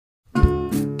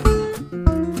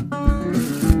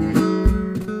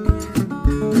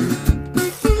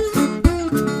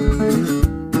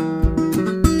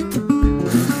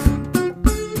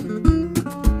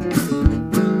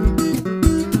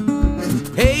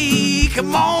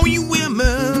come on, you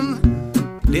women,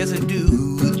 let's do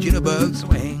the jitterbug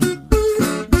swing.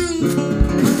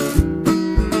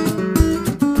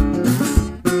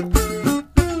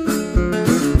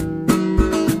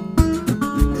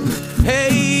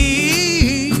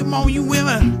 Hey, come on, you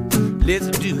women, let's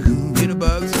do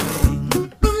jitterbug swing.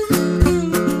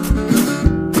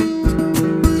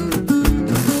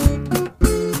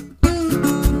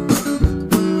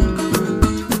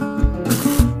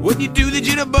 When you do the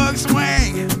jitterbug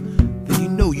swing, then you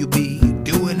know you'll be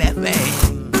doing that thing.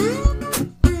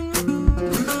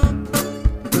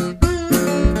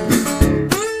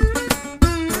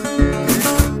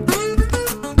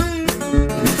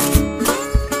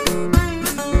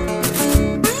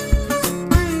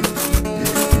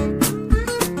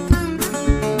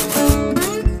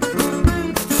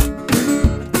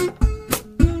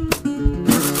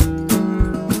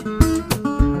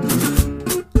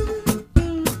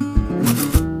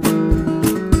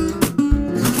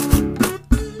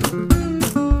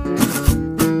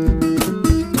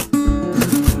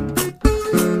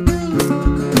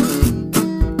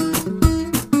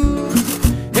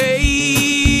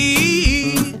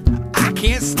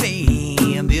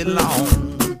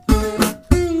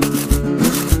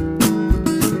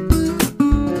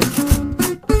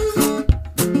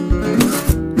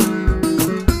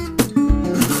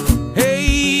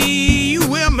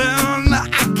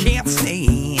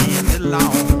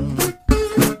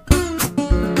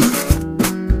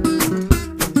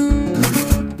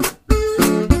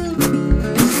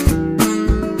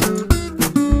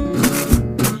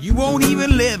 You won't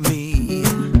even let me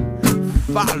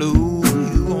follow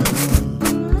you on.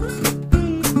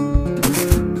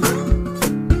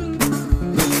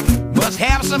 Must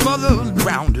have some other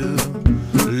rounder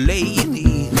laying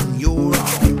in your arms.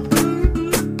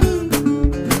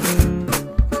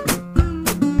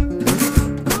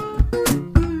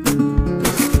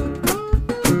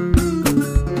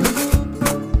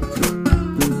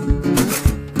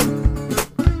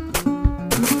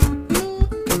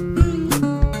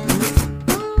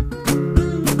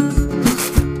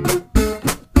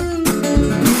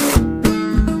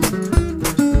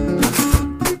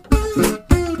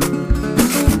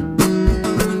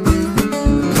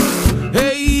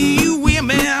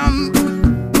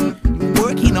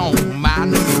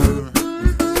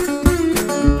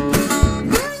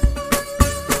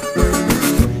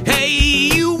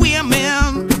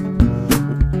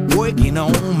 Working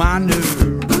on my nerve.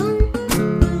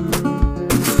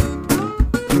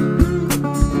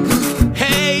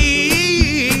 Hey,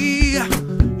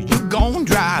 you gon'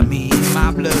 drive me in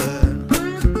my blood.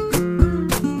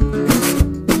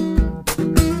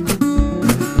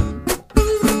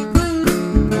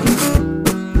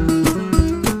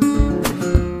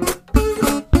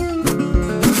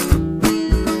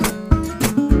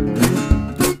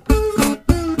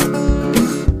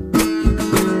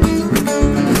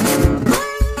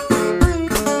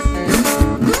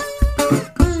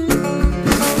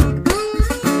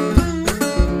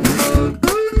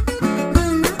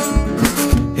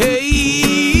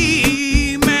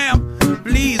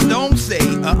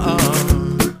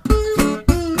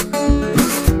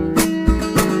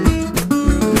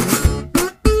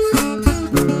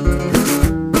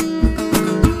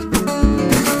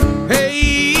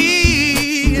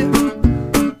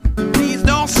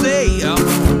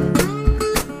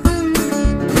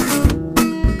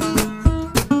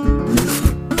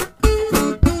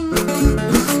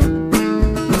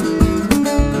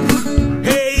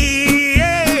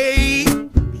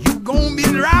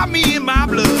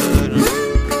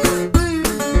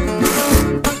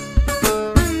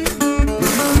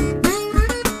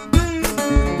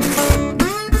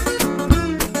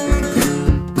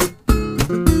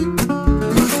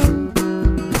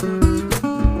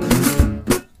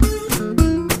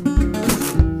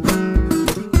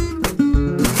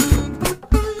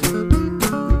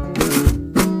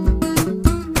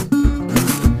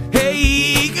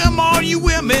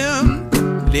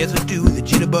 Let's do the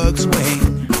jitterbug swing.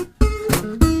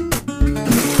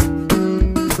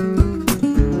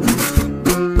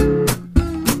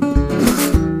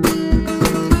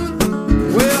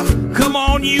 Well, come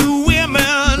on, you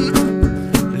women,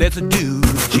 let's do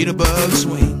the jitterbug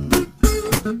swing.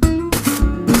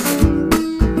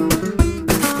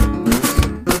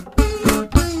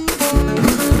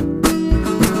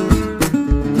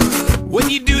 When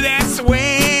you do that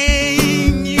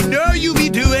swing, you know you'll be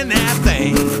doing that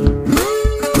thing.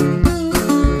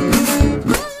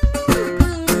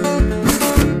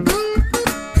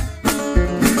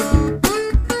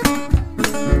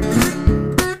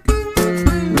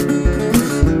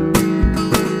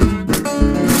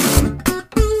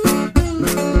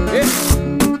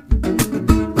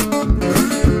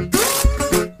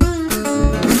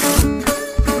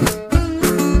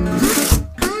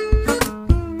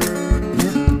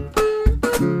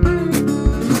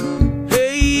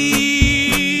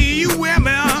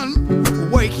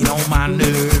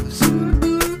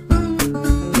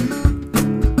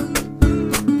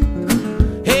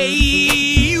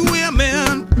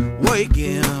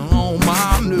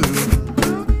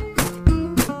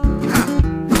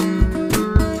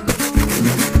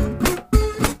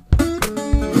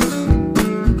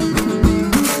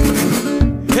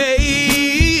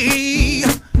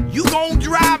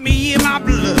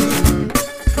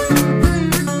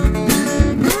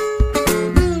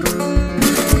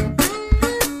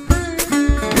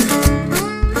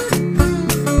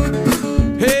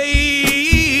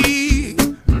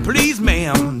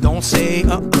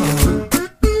 Uh-uh.